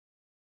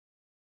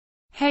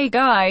Hey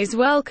guys,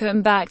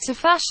 welcome back to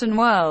Fashion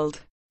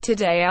World.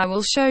 Today I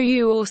will show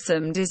you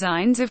awesome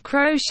designs of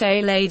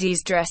crochet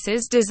ladies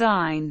dresses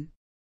design.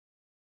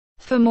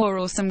 For more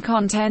awesome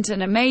content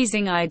and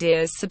amazing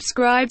ideas,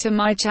 subscribe to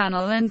my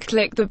channel and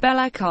click the bell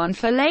icon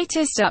for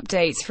latest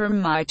updates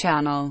from my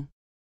channel.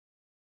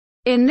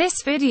 In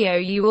this video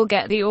you will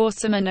get the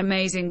awesome and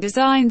amazing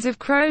designs of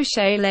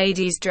crochet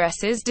ladies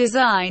dresses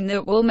design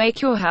that will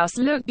make your house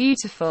look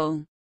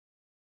beautiful.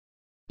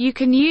 You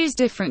can use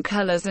different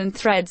colors and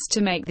threads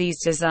to make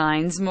these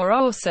designs more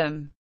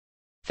awesome.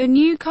 For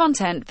new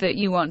content that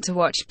you want to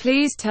watch,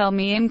 please tell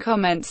me in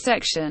comments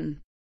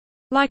section.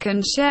 Like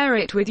and share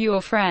it with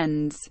your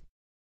friends.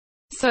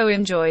 So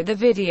enjoy the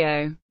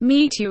video.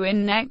 Meet you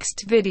in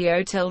next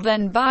video. Till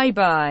then, bye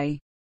bye.